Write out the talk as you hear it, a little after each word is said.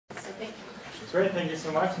Great, thank you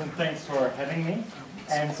so much, and thanks for having me.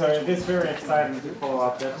 And so it is very exciting to follow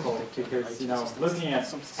up that talk because, you know, looking at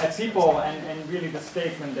people and really the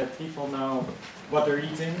statement that people know what they're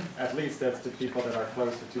eating, at least that's the people that are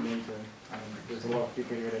closer to nature. There's a lot of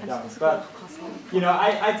people here that don't. But, you know,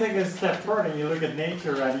 I take it a step further. You look at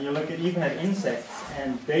nature, right, and you look at even at insects,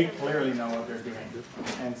 and they clearly know what they're doing.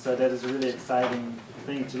 And so that is a really exciting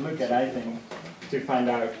thing to look at, I think, to find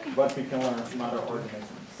out what we can learn from other organisms.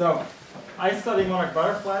 So I study monarch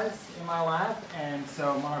butterflies in my lab, and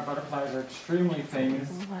so monarch butterflies are extremely famous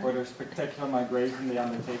for their spectacular migration they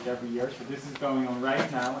undertake every year. So this is going on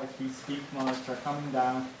right now. As we speak, monarchs are coming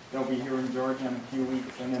down. They'll be here in Georgia in a few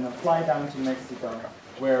weeks, and then they'll fly down to Mexico,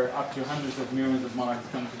 where up to hundreds of millions of monarchs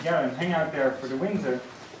come together and hang out there for the winter.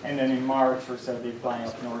 And then in March or so, they fly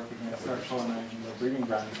up north again and start colonizing their breeding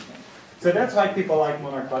grounds again. So that's why people like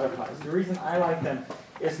monarch butterflies. The reason I like them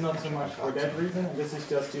is not so much for that reason, and this is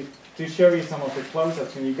just to show you some of the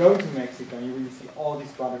close-ups. When you go to Mexico, you really see all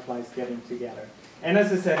these butterflies getting together. And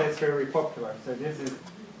as I said, it's very popular. So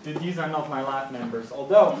these are not my lab members,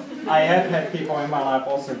 although I have had people in my lab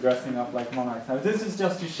also dressing up like monarchs. Now this is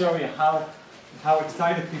just to show you how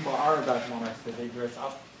excited people are about monarchs, that they dress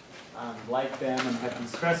up like them and have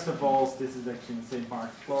these festivals. This is actually in St.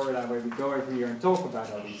 Mark's, Florida, where we go every year and talk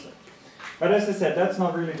about our research. But as I said, that's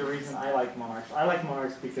not really the reason I like monarchs. I like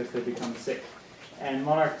monarchs because they become sick. And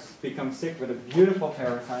monarchs become sick with a beautiful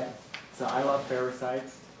parasite. So I love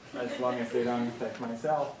parasites, as long as they don't infect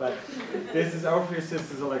myself. But this is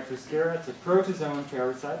Ophiocystis electroscura. It's a protozoan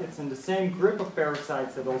parasite. It's in the same group of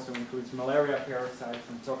parasites that also includes malaria parasites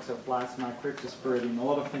and toxoplasma, cryptosporidium, a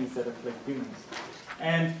lot of things that afflict humans.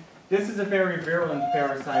 And this is a very virulent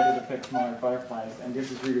parasite that affects monarch butterflies. And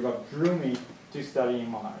this is really what drew me to studying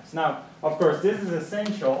monarchs. Now, of course, this is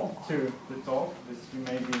essential to the talk. You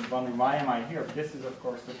may be wondering, why am I here? This is, of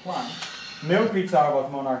course, the plant. Milkweeds are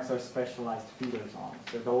what monarchs are specialized feeders on.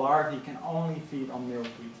 So the larvae can only feed on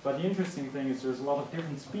milkweeds. But the interesting thing is there's a lot of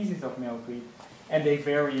different species of milkweed, and they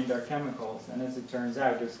vary in their chemicals. And as it turns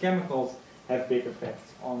out, those chemicals have big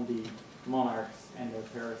effects on the monarchs and their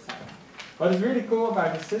parasites. What is really cool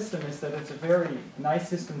about the system is that it's a very nice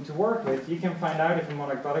system to work with. You can find out if a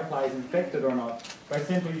monarch butterfly is infected or not by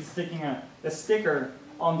simply sticking a sticker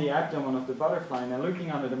on the abdomen of the butterfly and then looking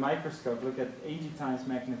under the microscope, look at 80 times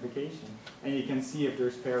magnification, and you can see if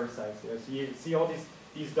there's parasites there. So you see all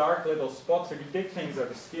these dark little spots, or the big things are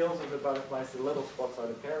the scales of the butterflies, the little spots are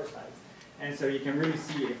the parasites. And so you can really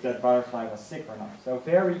see if that butterfly was sick or not. So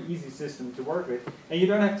very easy system to work with. And you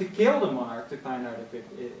don't have to kill the monarch to find out if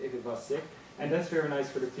it was sick. And that's very nice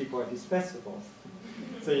for the people at these festivals.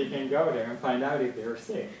 So you can go there and find out if they're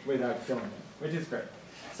sick without killing them, which is great.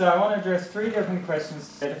 So I want to address 3 different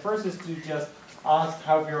questions. The first is to just ask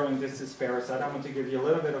how virulent is this parasite. I want to give you a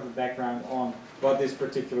little bit of a background on what this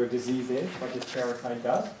particular disease is, what this parasite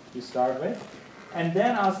does, to start with. And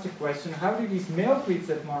then ask the question, how do these milkweeds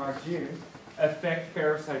that monarchs use affect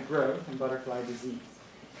parasite growth and butterfly disease?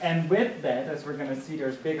 And with that, as we're going to see,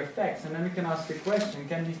 there's big effects. And then we can ask the question,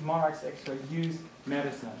 can these monarchs actually use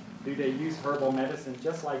medicine? Do they use herbal medicine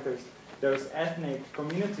just like those ethnic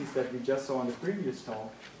communities that we just saw in the previous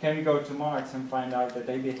talk? Can we go to monarchs and find out that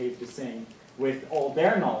they behave the same with all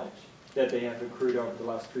their knowledge that they have accrued over the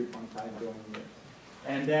last 3.5 billion years?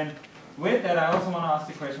 And then with that, I also want to ask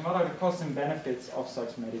the question, what are the costs and benefits of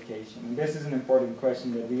such medication? And this is an important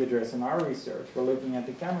question that we address in our research. We're looking at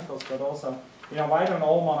the chemicals, but also, you know, why don't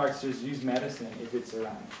all monarchs just use medicine if it's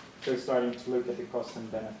around? So starting to look at the costs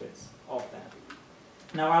and benefits of that.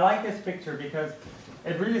 Now, I like this picture because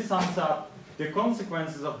it really sums up the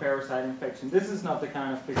consequences of parasite infection. This is not the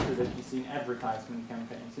kind of picture that you see in advertisement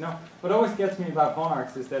campaigns. You know, what always gets me about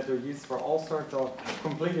monarchs is that they're used for all sorts of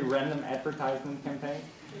completely random advertisement campaigns.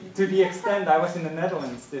 To the extent I was in the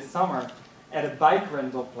Netherlands this summer at a bike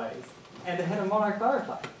rental place, and they had a monarch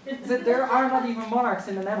butterfly. So there are not even monarchs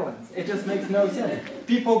in the Netherlands. It just makes no sense.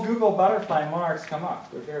 People Google butterfly, monarchs come up.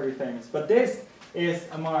 They're very famous. But this is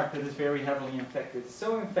a monarch that is very heavily infected.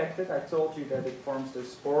 So infected, I told you that it forms those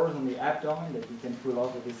spores on the abdomen that you can pull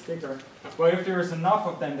off with a sticker. Well, if there is enough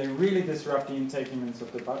of them, they really disrupt the integuments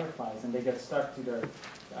of the butterflies, and they get stuck to their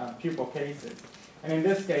pupal cases. And in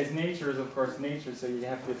this case, nature is, of course, nature, so you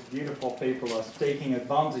have this beautiful papillae taking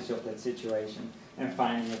advantage of that situation and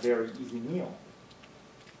finding a very easy meal.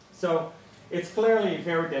 So it's clearly a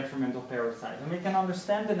very detrimental parasite, and we can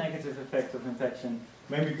understand the negative effects of infection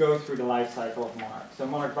when we go through the life cycle of monarchs. So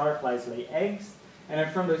monarch butterflies lay eggs, and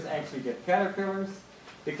then from those eggs we get caterpillars.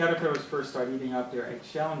 The caterpillars first start eating up their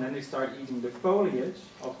eggshell, and then they start eating the foliage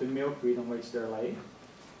of the milkweed on which they're laid.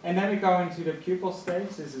 And then we go into the pupal stage.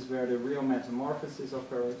 This is where the real metamorphosis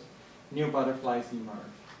occurs. new butterflies emerge.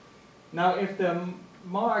 Now, if the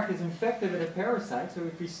monarch is infected with a parasite, so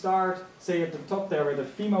if we start, say at the top there with a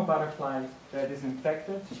female butterfly that is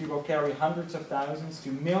infected, she will carry hundreds of thousands to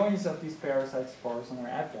millions of these parasite spores on her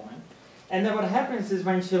abdomen. And then what happens is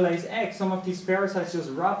when she lays eggs, some of these parasites just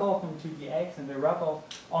rub off onto the eggs and they rub off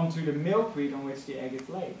onto the milkweed on which the egg is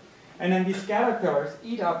laid. And then these caterpillars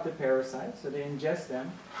eat up the parasites, so they ingest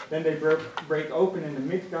them. Then they break open in the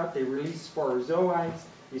midgut, they release sporozoites.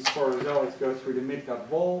 These sporozoites go through the midgut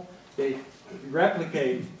wall. They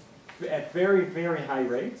replicate at very, very high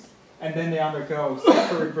rates. And then they undergo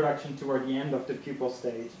sexual reproduction toward the end of the pupal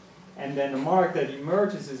stage. And then the monarch that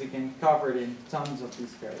emerges is again covered in tons of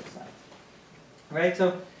these parasites. Right,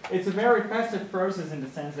 so it's a very passive process in the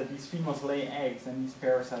sense that these females lay eggs and these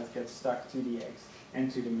parasites get stuck to the eggs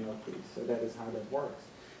and to the milkweed. So that is how that works.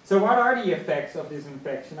 So what are the effects of this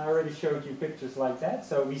infection? I already showed you pictures like that.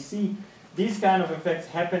 So we see these kind of effects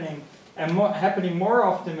happening and happening more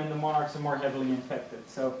often when the monarchs are more heavily infected.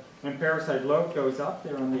 So when parasite load goes up,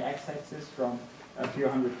 they're on the x-axis from a few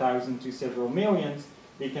 100,000 to several millions,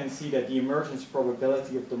 we can see that the emergence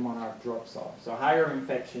probability of the monarch drops off. So higher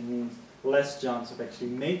infection means less chance of actually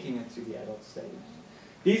making it to the adult stage.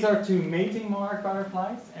 These are two mating monarch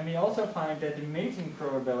butterflies, and we also find that the mating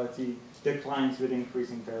probability declines with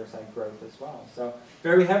increasing parasite growth as well. So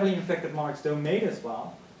very heavily infected monarchs don't mate as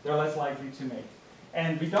well, they're less likely to mate.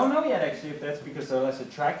 And we don't know yet actually if that's because they're less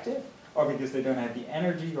attractive or because they don't have the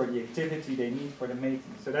energy or the activity they need for the mating.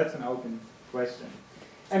 So that's an open question.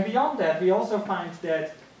 And beyond that, we also find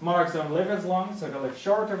that monarchs don't live as long, so they live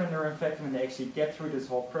shorter when they're infected, when they actually get through this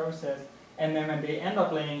whole process. And then when they end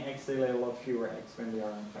up laying eggs, they lay a lot fewer eggs when they are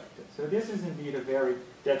infected. So this is indeed a very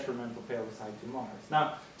detrimental parasite to monarchs.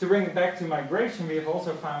 Now, to bring it back to migration, we have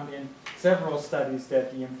also found in several studies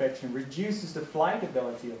that the infection reduces the flight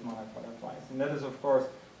ability of monarch butterflies. And that is, of course,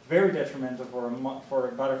 very detrimental for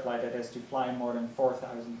a butterfly that has to fly more than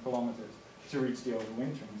 4,000 kilometers to reach the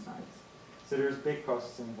overwintering sites. So there's big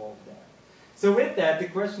costs involved there. So with that, the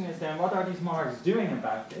question is then, what are these monarchs doing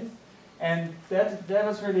about this? And that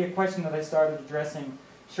was really a question that I started addressing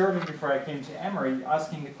shortly before I came to Emory,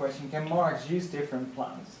 asking the question, can monarchs use different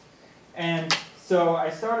plants? And so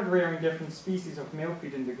I started rearing different species of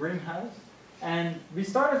milkweed in the greenhouse. And we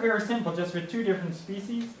started very simple, just with two different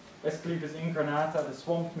species, Asclepias incarnata, the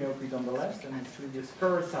swamp milkweed on the left, and Asclepias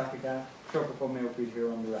curassafica, tropical milkweed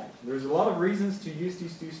here on the right. There's a lot of reasons to use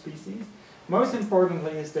these two species. Most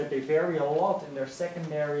importantly is that they vary a lot in their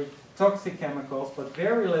secondary toxic chemicals, but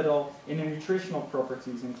very little in the nutritional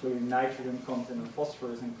properties, including nitrogen content and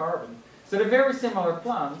phosphorus and carbon. So they're very similar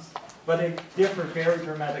plants, but they differ very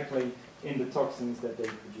dramatically in the toxins that they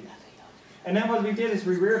produce. And then what we did is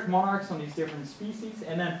we reared monarchs on these different species,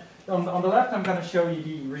 and then on the left I'm going to show you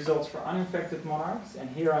the results for uninfected monarchs, and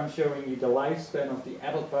here I'm showing you the lifespan of the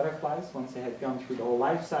adult butterflies once they had gone through the whole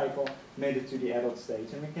life cycle, made it to the adult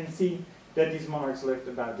stage. And we can see that these monarchs lived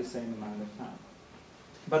about the same amount of time.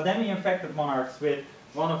 But then we infected monarchs with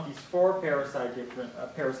one of these four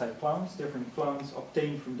parasite clones, different clones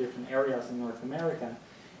obtained from different areas in North America.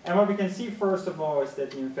 And what we can see first of all is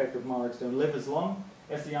that the infected monarchs don't live as long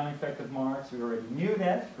as the uninfected monarchs. We already knew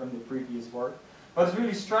that from the previous work. But what's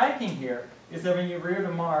really striking here is that when you rear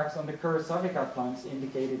the monarchs on the curassafica plants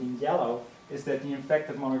indicated in yellow, is that the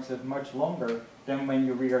infected monarchs live much longer than when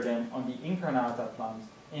you rear them on the incarnata plants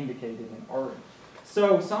indicated in orange.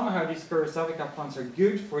 So somehow these curassafica plants are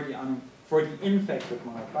good for the infected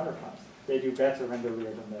monarch butterflies. They do better when they're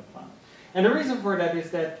reared on that plant. And the reason for that is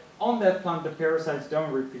that on that plant the parasites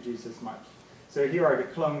don't reproduce as much. So here are the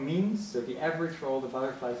clone means, so the average for all the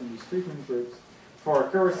butterflies in these treatment groups for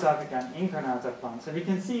curassafica and incarnata plants. And we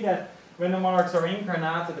can see that when the monarchs are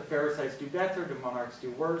incarnata, the parasites do better, the monarchs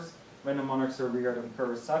do worse. When the monarchs are reared on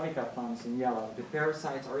curassafica plants in yellow, the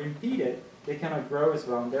parasites are impeded, they cannot grow as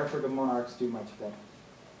well, and therefore the monarchs do much better.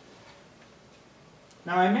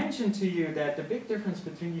 Now I mentioned to you that the big difference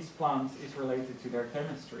between these plants is related to their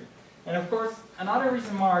chemistry. And of course, another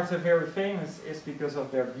reason monarchs are very famous is because of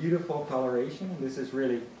their beautiful coloration. And this is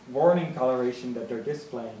really warning coloration that they're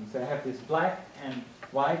displaying. So they have this black and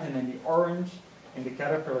white, and then the orange. In the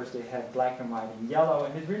caterpillars, they have black and white and yellow.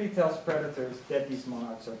 And it really tells predators that these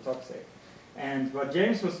monarchs are toxic. And what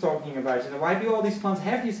James was talking about, why do all these plants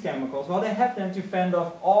have these chemicals? Well, they have them to fend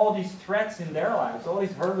off all these threats in their lives, all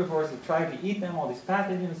these herbivores that try to eat them, all these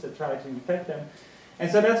pathogens that try to infect them.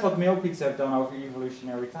 And so that's what milkweeds have done over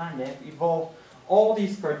evolutionary time. They have evolved all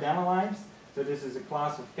these cardenolides. So this is a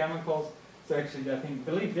class of chemicals. So actually, I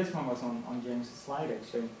believe this one was on James' slide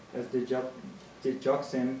actually, as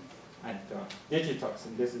digitoxin.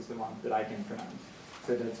 This is the one that I can pronounce.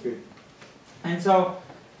 So that's good. And so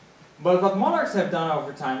But what monarchs have done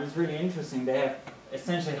over time is really interesting. They have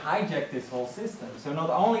essentially hijacked this whole system. So not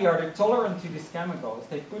only are they tolerant to these chemicals,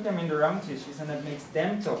 they put them in their own tissues and that makes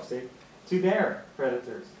them toxic to their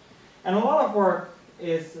predators. And a lot of work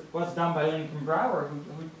was done by Lincoln Brower,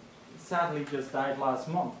 who sadly just died last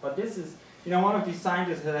month. But this is one of these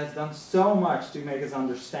scientists that has done so much to make us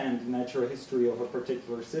understand the natural history of a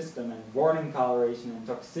particular system and warning coloration and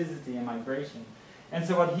toxicity and migration. And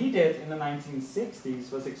so what he did in the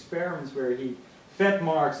 1960s was experiments where he fed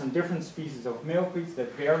monarchs on different species of milkweeds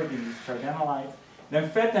that varied in these cardenolites, then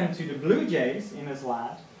fed them to the blue jays in his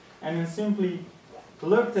lab, and then simply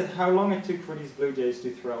looked at how long it took for these blue jays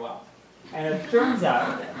to throw up. And it turns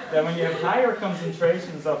out that when you have higher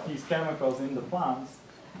concentrations of these chemicals in the plants,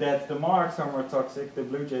 that the monarchs are more toxic, the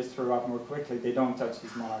blue jays throw up more quickly, they don't touch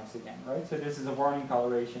these monarchs again, right? So this is a warning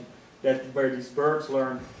coloration where these birds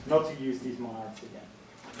learn not to use these monarchs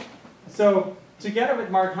again. So together with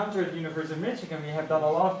Mark Hunter at the University of Michigan, we have done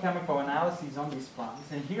a lot of chemical analyses on these plants.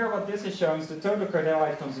 And here what this is showing is the total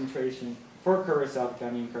cardenolite concentration for Curassavica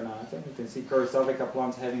and Incarnata. You can see Curassavica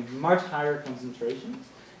plants having much higher concentrations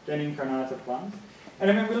than Incarnata plants. And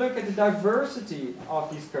then when we look at the diversity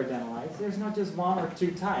of these cardenolites, there's not just one or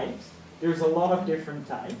two types, there's a lot of different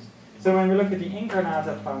types. So when we look at the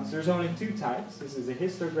Incarnata plants, there's only two types. This is a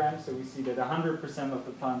histogram, so we see that 100% of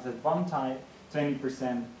the plants had one type,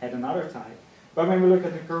 20% had another type. But when we look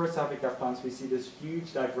at the Curassavica plants, we see this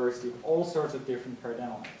huge diversity of all sorts of different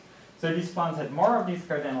cardenolites. So these plants had more of these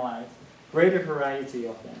cardenolites, greater variety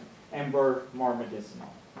of them, and were more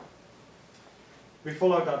medicinal. We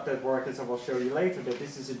followed up that work, as I will show you later, that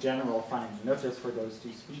this is a general finding, not just for those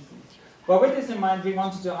two species. But with this in mind, we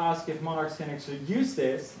wanted to ask if monarchs can actually use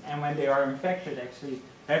this, and when they are infected, actually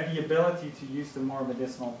have the ability to use the more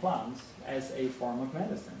medicinal plants as a form of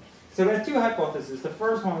medicine. So we had two hypotheses. The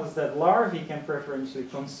first one is that larvae can preferentially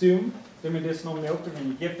consume the medicinal milk, and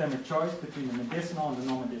you give them a choice between the medicinal and the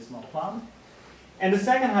non-medicinal plant. And the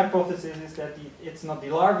second hypothesis is that it's not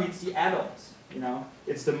the larvae, it's the adults.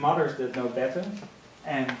 It's the mothers that know better.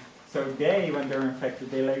 And so they, when they're infected,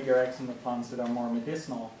 they lay their eggs on the plants that are more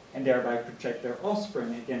medicinal and thereby protect their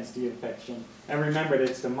offspring against the infection. And remember that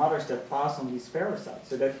it's the mothers that pass on these parasites.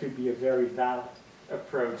 So that could be a very valid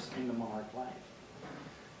approach in the monarch life.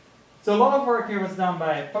 So a lot of work here was done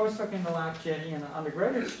by a postdoc in the lab, Jerry, and an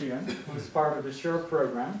undergraduate student who was part of the SURE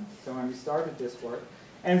program, so when we started this work.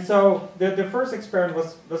 And so the first experiment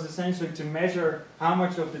was essentially to measure how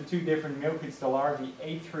much of the two different milkweeds the larvae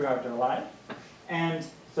ate throughout their life. And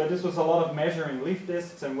so this was a lot of measuring leaf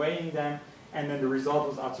discs and weighing them, and then the result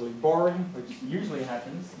was utterly boring, which usually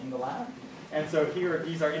happens in the lab. And so here,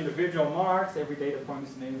 these are individual monarchs. Every data point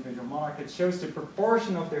is an individual monarch. It shows the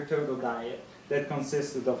proportion of their total diet that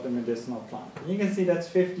consisted of the medicinal plant. And you can see that's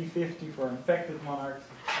 50-50 for infected monarchs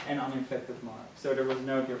and uninfected monarchs. So there was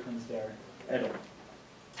no difference there at all.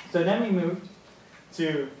 So then we moved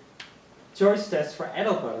to choice tests for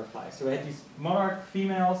adult butterflies. So we had these monarch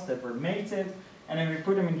females that were mated, and then we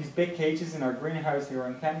put them in these big cages in our greenhouse here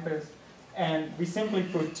on campus. And we simply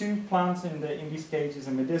put two plants in these cages,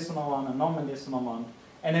 a medicinal one, a non-medicinal one,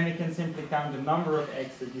 and then we can simply count the number of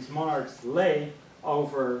eggs that these monarchs lay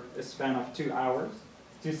over a span of 2 hours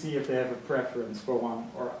to see if they have a preference for one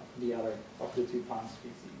or the other of the two plant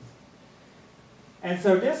species. And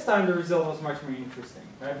so this time the result was much more interesting,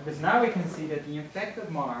 right? Because now we can see that the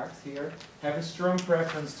infected monarchs here have a strong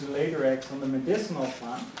preference to lay their eggs on the medicinal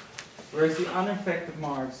plant, whereas the uninfected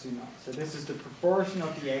monarchs do not. So this is the proportion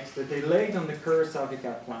of the eggs that they laid on the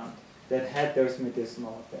Curassavica plant that had those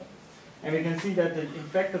medicinal effects. And we can see that the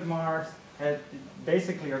infected monarchs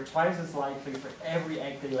basically are twice as likely for every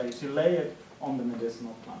egg they lay to lay it on the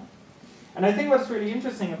medicinal plant. And I think what's really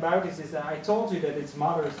interesting about this is that I told you that it's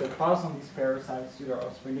mothers that pass on these parasites to their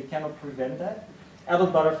offspring. They cannot prevent that.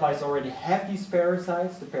 Adult butterflies already have these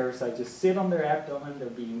parasites. The parasites just sit on their abdomen. They're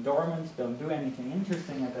being dormant, don't do anything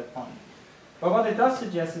interesting at that point. But what it does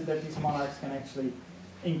suggest is that these monarchs can actually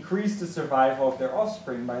increase the survival of their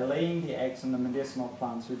offspring by laying the eggs on the medicinal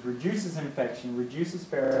plants, which reduces infection, reduces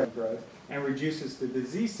parasite growth, and reduces the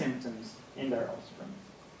disease symptoms in their offspring.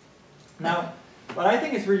 Now, what I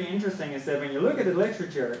think is really interesting is that when you look at the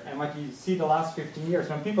literature and what you see the last 15 years,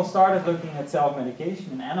 when people started looking at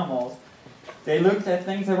self-medication in animals, they looked at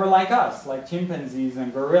things that were like us, like chimpanzees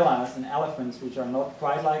and gorillas and elephants, which are not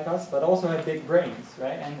quite like us, but also have big brains,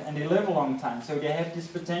 right? And they live a long time, so they have this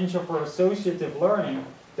potential for associative learning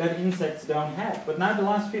that insects don't have. But now the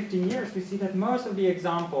last 15 years, we see that most of the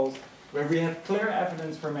examples where we have clear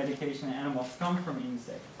evidence for medication in animals come from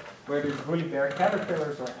insects. Where there's woolly bear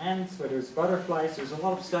caterpillars or ants, where there's butterflies, there's a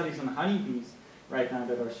lot of studies on honeybees right now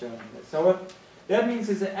that are showing this. So what That means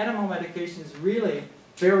is that animal medication is really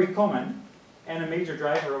very common and a major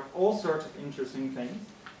driver of all sorts of interesting things.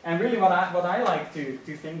 And really what I like to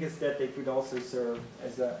think is that they could also serve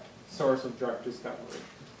as a source of drug discovery.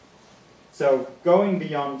 So going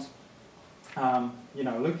beyond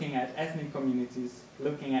looking at ethnic communities,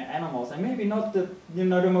 looking at animals, and maybe not the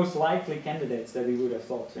most likely candidates that we would have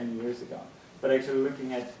thought 20 years ago, but actually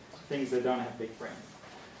looking at things that don't have big brains.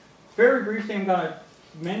 Very briefly, I'm going to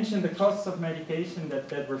mention the costs of medication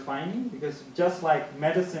that we're finding, because just like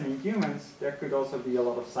medicine in humans, there could also be a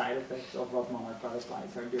lot of side effects of what monarch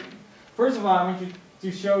butterflies are doing. First of all, I want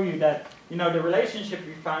to show you that the relationship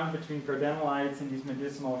we found between cardenolides and these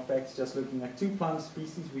medicinal effects, just looking at 2 plant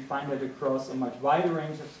species, we find that across a much wider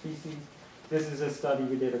range of species. This is a study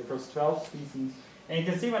we did across 12 species. And you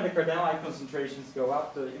can see when the cardenolide concentrations go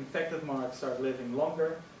up, the infected monarchs start living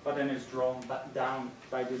longer, but then it's drawn down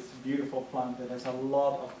by this beautiful plant that has a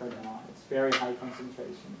lot of cardenolides, very high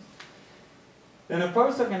concentrations. Then a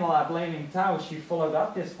postdoc in the lab, Lei Tao, she followed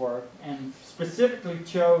up this work and specifically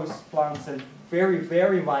chose plants that very,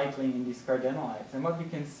 very widely in these cardenolides. And what we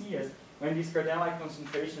can see is when these cardenolide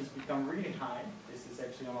concentrations become really high, this is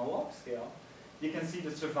actually on a log scale, you can see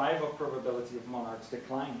the survival probability of monarchs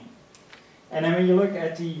declining. And then when you look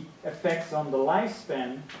at the effects on the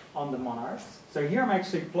lifespan on the monarchs, so here I'm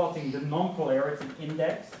actually plotting the non-polarity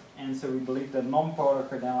index, and so we believe that non-polar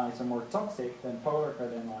cardenolides are more toxic than polar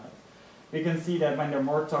cardenolides. We can see that when they're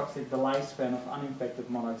more toxic, the lifespan of uninfected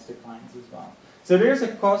monarchs declines as well. So there's a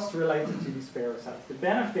cost related to these parasites. The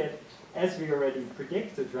benefit, as we already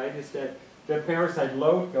predicted, right, is that the parasite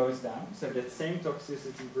load goes down, so that same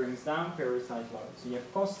toxicity brings down parasite load. So you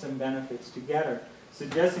have costs and benefits together,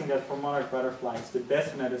 suggesting that for monarch butterflies, the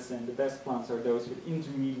best medicine, the best plants are those with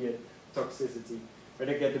intermediate toxicity, where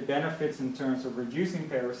they get the benefits in terms of reducing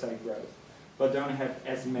parasite growth, but don't have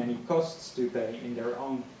as many costs to pay in their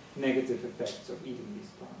own negative effects of eating these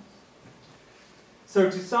plants. So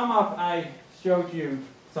to sum up, I showed you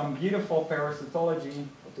some beautiful parasitology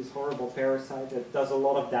of this horrible parasite that does a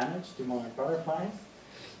lot of damage to monarch butterflies.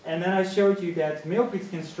 And then I showed you that milkweeds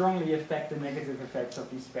can strongly affect the negative effects of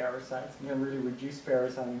these parasites, and can really reduce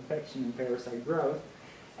parasite infection and parasite growth.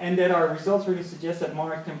 And that our results really suggest that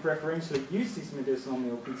monarchs can preferentially use these medicinal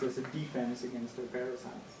milkweeds as a defense against their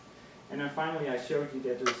parasites. And then finally I showed you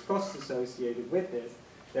that there's costs associated with this,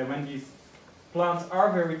 that when these plants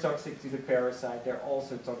are very toxic to the parasite, they're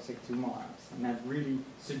also toxic to monarchs. And that really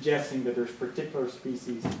suggesting that there's particular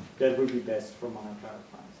species that would be best for monarch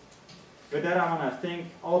butterflies. With that, I want to thank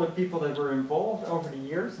all the people that were involved over the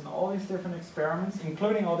years in all these different experiments,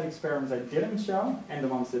 including all the experiments I didn't show and the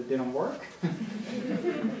ones that didn't work.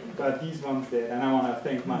 But these ones did. And I want to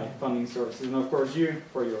thank my funding sources and, of course, you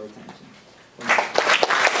for your attention.